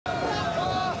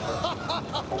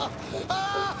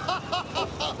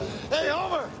Hey,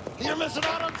 Homer, you're missing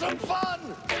out on some fun!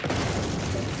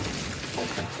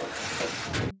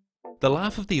 The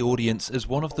laugh of the audience is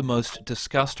one of the most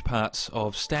discussed parts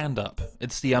of stand-up.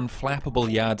 It's the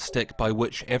unflappable yardstick by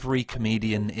which every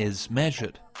comedian is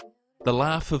measured. The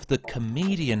laugh of the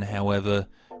comedian, however,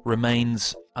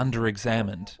 remains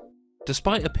under-examined.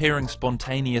 Despite appearing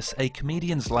spontaneous, a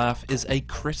comedian's laugh is a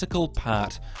critical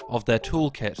part of their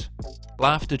toolkit.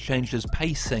 Laughter changes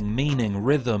pacing, meaning,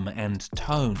 rhythm, and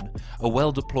tone. A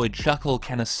well-deployed chuckle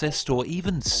can assist or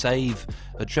even save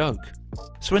a joke.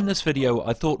 So in this video,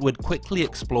 I thought we'd quickly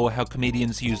explore how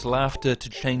comedians use laughter to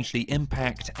change the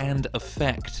impact and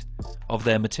effect of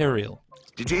their material.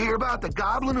 Did you hear about the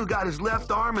goblin who got his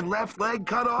left arm and left leg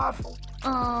cut off?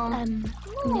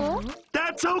 No.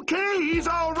 That's okay, he's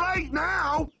all right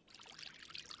now.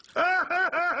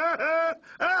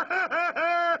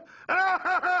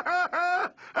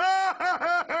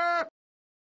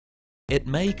 It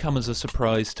may come as a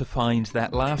surprise to find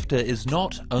that laughter is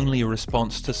not only a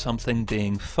response to something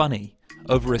being funny.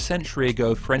 Over a century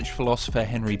ago, French philosopher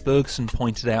Henri Bergson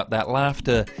pointed out that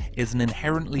laughter is an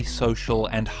inherently social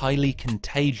and highly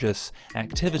contagious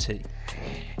activity.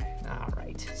 All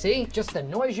right. See? Just the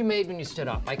noise you made when you stood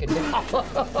up. I could do.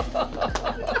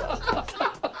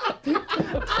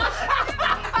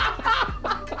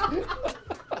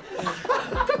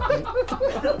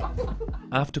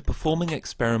 After performing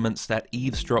experiments that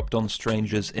eavesdropped on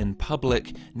strangers in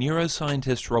public,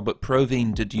 neuroscientist Robert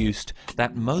Provine deduced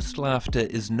that most laughter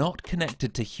is not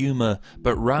connected to humor,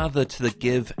 but rather to the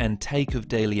give and take of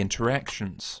daily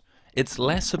interactions. It's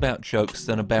less about jokes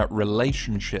than about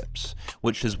relationships,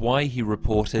 which is why he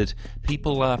reported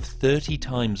people laugh 30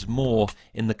 times more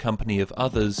in the company of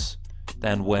others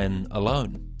than when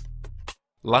alone.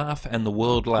 Laugh and the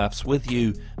world laughs with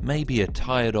you may be a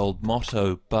tired old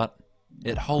motto, but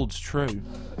it holds true.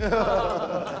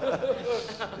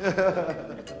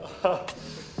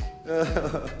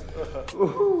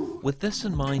 With this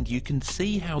in mind, you can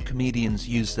see how comedians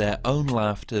use their own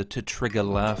laughter to trigger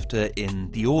laughter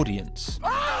in the audience.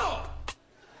 Oh!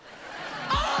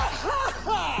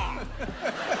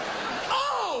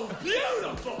 Oh,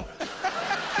 beautiful!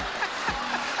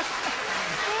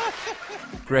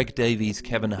 Greg Davies,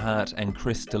 Kevin Hart, and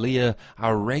Chris D'Elia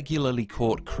are regularly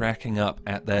caught cracking up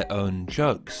at their own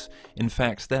jokes. In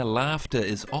fact, their laughter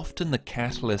is often the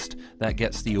catalyst that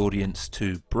gets the audience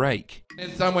to break.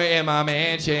 It's somewhere in my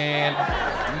mansion.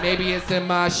 Maybe it's in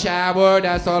my shower.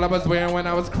 That's all I was wearing when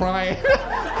I was crying.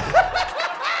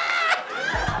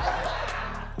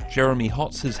 Jeremy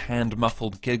Hotz's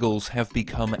hand-muffled giggles have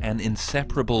become an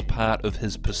inseparable part of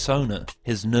his persona.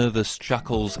 His nervous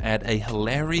chuckles add a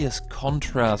hilarious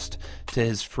contrast to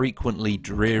his frequently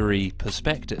dreary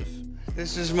perspective.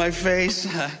 This is my face.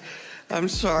 I'm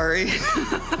sorry.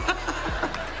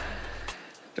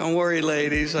 Don't worry,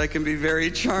 ladies. I can be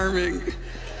very charming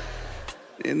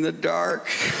in the dark.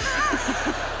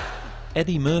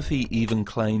 Eddie Murphy even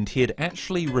claimed he had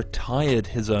actually retired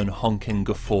his own honking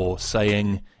guffaw,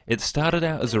 saying, "It started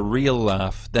out as a real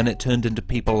laugh, then it turned into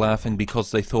people laughing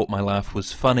because they thought my laugh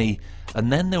was funny,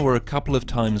 and then there were a couple of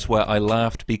times where I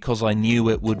laughed because I knew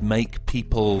it would make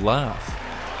people laugh."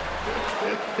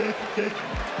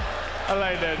 I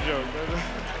like that joke.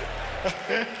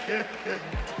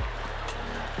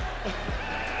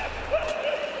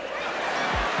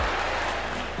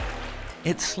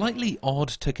 It's slightly odd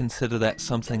to consider that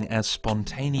something as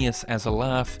spontaneous as a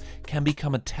laugh can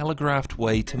become a telegraphed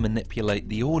way to manipulate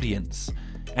the audience,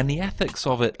 and the ethics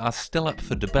of it are still up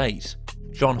for debate.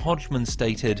 John Hodgman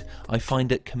stated, "I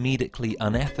find it comedically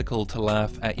unethical to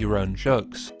laugh at your own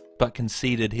jokes," but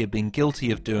conceded he had been guilty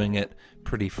of doing it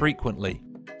pretty frequently.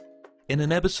 In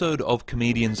an episode of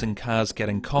Comedians in Cars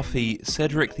Getting Coffee,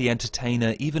 Cedric the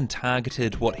Entertainer even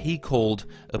targeted what he called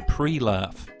a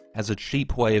pre-laugh, as a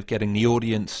cheap way of getting the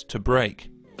audience to break.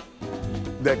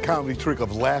 That comedy trick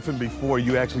of laughing before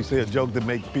you actually say a joke that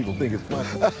makes people think it's funny.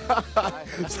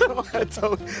 So I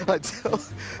told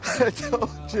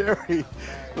Jerry,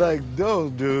 like, no,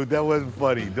 dude, that wasn't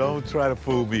funny. Don't try to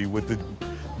fool me with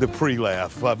the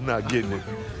pre-laugh. I'm not getting it.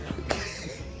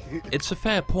 It's a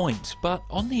fair point, but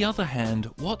on the other hand,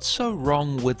 what's so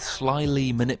wrong with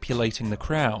slyly manipulating the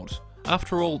crowd?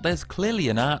 After all, there's clearly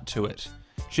an art to it.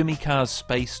 Jimmy Carr's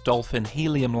space dolphin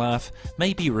helium laugh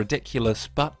may be ridiculous,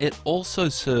 but it also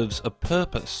serves a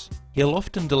purpose. He'll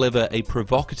often deliver a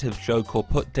provocative joke or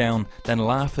put down, then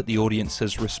laugh at the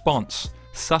audience's response,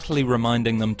 subtly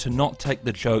reminding them to not take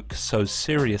the joke so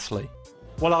seriously.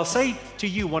 Well, I'll say to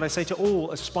you what I say to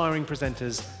all aspiring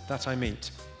presenters that I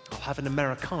meet. I'll have an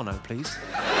Americano, please.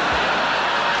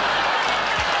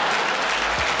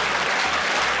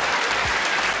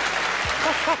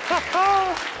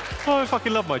 Oh, I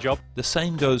fucking love my job. The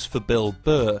same goes for Bill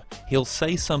Burr. He'll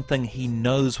say something he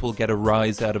knows will get a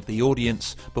rise out of the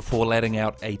audience before letting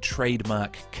out a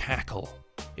trademark cackle.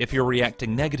 If you're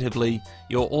reacting negatively,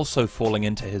 you're also falling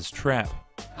into his trap.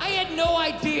 I had no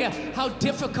idea how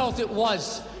difficult it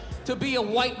was to be a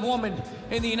white woman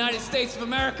in the United States of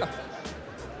America.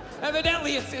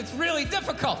 Evidently, it's really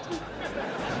difficult.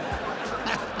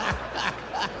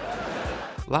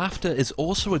 Laughter is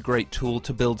also a great tool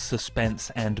to build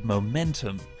suspense and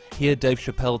momentum. Here Dave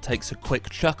Chappelle takes a quick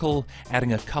chuckle,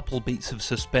 adding a couple beats of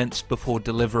suspense before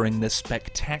delivering this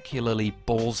spectacularly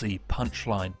ballsy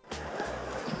punchline.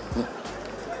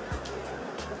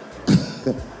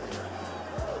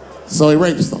 So he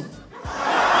rapes them.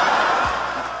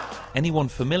 Anyone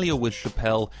familiar with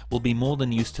Chappelle will be more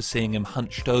than used to seeing him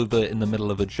hunched over in the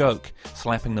middle of a joke,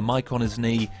 slapping the mic on his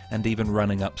knee, and even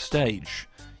running upstage.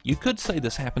 You could say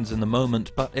this happens in the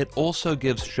moment, but it also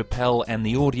gives Chappelle and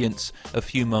the audience a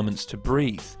few moments to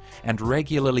breathe, and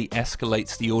regularly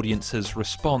escalates the audience's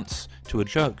response to a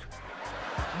joke.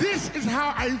 This is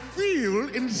how I feel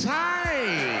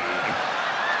inside.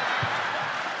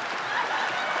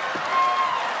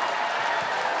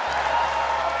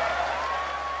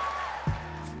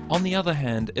 On the other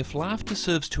hand, if laughter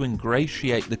serves to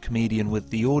ingratiate the comedian with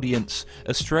the audience,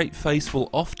 a straight face will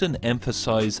often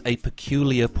emphasize a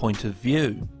peculiar point of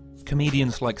view.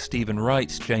 Comedians like Stephen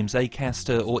Wright, James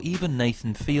Acaster, or even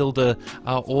Nathan Fielder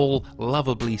are all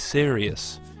lovably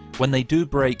serious. When they do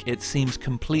break, it seems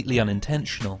completely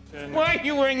unintentional. Why are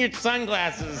you wearing your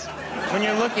sunglasses when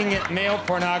you're looking at male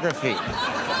pornography?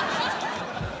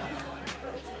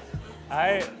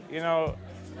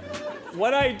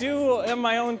 What I do in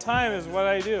my own time is what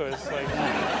I do. It's like...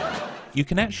 You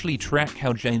can actually track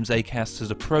how James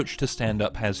Acaster's approach to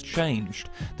stand-up has changed.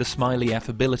 The smiley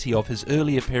affability of his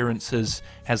early appearances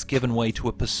has given way to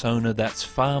a persona that's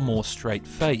far more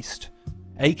straight-faced.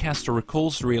 Acaster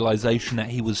recalls the realization that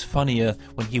he was funnier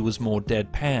when he was more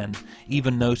deadpan,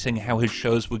 even noting how his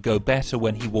shows would go better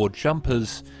when he wore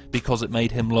jumpers because it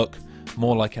made him look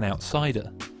more like an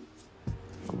outsider.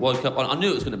 I woke up, I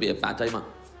knew it was going to be a bad day,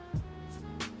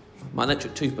 my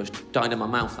electric toothbrush died in my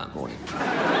mouth that morning.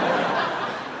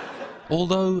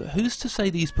 Although, who's to say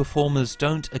these performers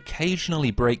don't occasionally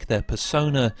break their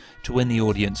persona to win the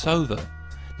audience over?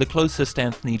 The closest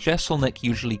Anthony Jeselnik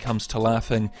usually comes to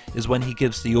laughing is when he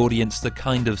gives the audience the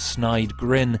kind of snide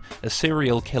grin a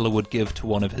serial killer would give to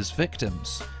one of his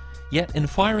victims. Yet in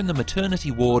Fire in the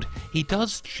Maternity Ward, he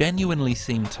does genuinely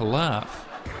seem to laugh.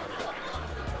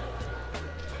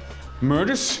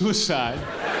 Murder-suicide.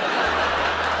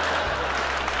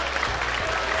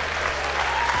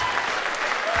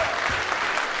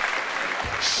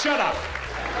 Shut up!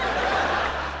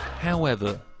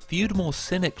 However, viewed more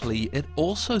cynically, it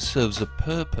also serves a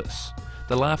purpose.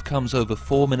 The laugh comes over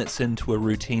 4 minutes into a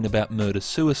routine about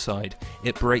murder-suicide.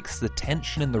 It breaks the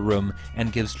tension in the room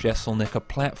and gives Jeselnik a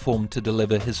platform to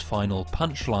deliver his final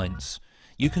punchlines.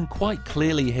 You can quite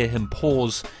clearly hear him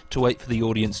pause to wait for the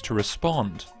audience to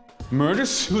respond.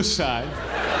 Murder-suicide.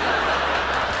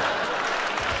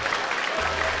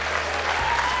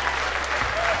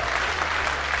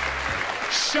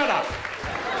 Shut up!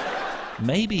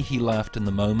 Maybe he laughed in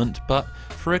the moment, but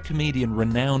for a comedian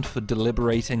renowned for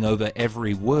deliberating over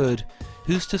every word,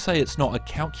 who's to say it's not a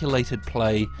calculated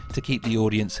play to keep the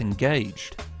audience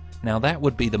engaged? Now that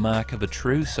would be the mark of a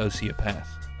true sociopath.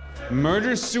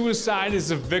 Murder-suicide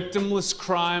is a victimless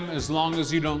crime as long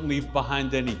as you don't leave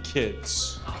behind any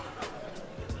kids.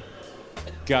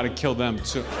 Gotta kill them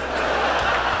too.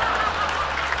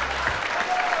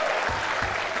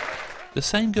 The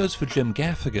same goes for Jim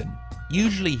Gaffigan.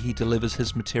 Usually he delivers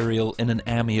his material in an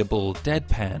amiable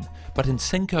deadpan, but in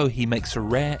Cinco he makes a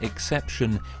rare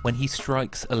exception when he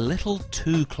strikes a little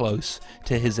too close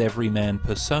to his everyman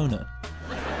persona.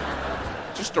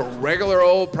 Just a regular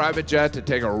old private jet to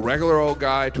take a regular old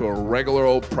guy to a regular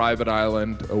old private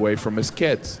island away from his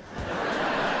kids.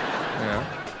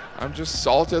 I'm just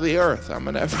salt of the earth. I'm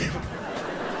an everyman.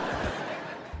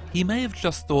 He may have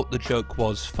just thought the joke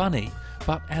was funny,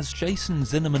 but as Jason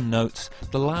Zinoman notes,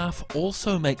 the laugh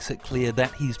also makes it clear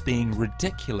that he's being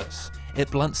ridiculous. It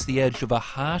blunts the edge of a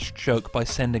harsh joke by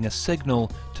sending a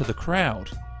signal to the crowd.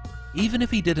 Even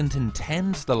if he didn't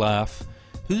intend the laugh,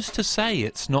 who's to say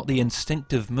it's not the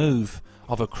instinctive move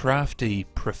of a crafty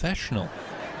professional?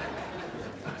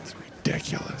 That's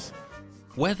ridiculous.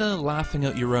 Whether laughing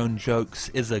at your own jokes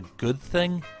is a good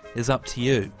thing is up to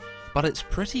you, but it's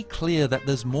pretty clear that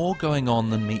there's more going on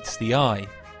than meets the eye.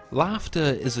 Laughter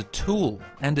is a tool,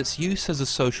 and its use as a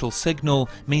social signal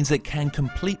means it can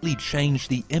completely change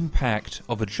the impact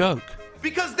of a joke.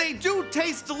 Because they do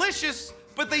taste delicious,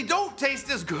 but but they don't taste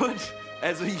as good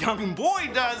as a young boy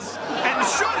does and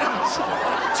shouldn't.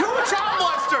 To a child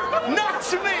molester, not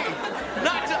to me,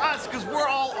 not to us, because we're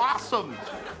all awesome.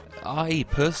 I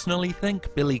personally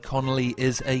think Billy Connolly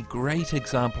is a great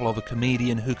example of a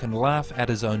comedian who can laugh at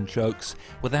his own jokes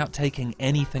without taking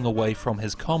anything away from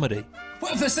his comedy.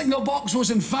 What if the signal box was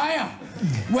on fire?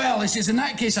 Well, he says, in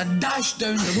that case, I'd dash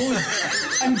down the road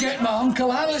and get my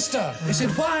Uncle Alistair. He said,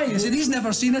 why? He said, he's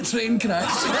never seen a train crash.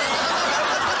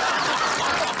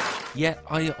 Yet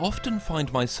I often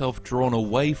find myself drawn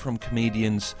away from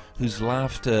comedians whose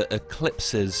laughter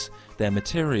eclipses their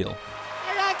material.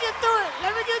 I gotta get through it.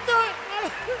 Let me get through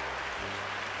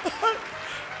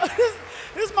it.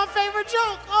 This is my favorite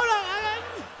joke. Hold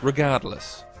on.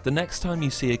 Regardless, the next time you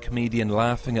see a comedian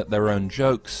laughing at their own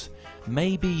jokes,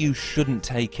 maybe you shouldn't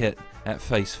take it at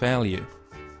face value.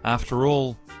 After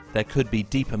all, there could be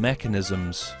deeper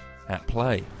mechanisms at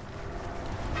play.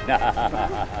 All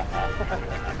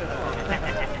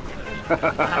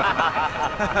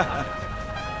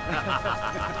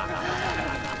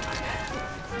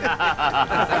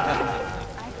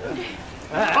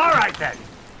right then.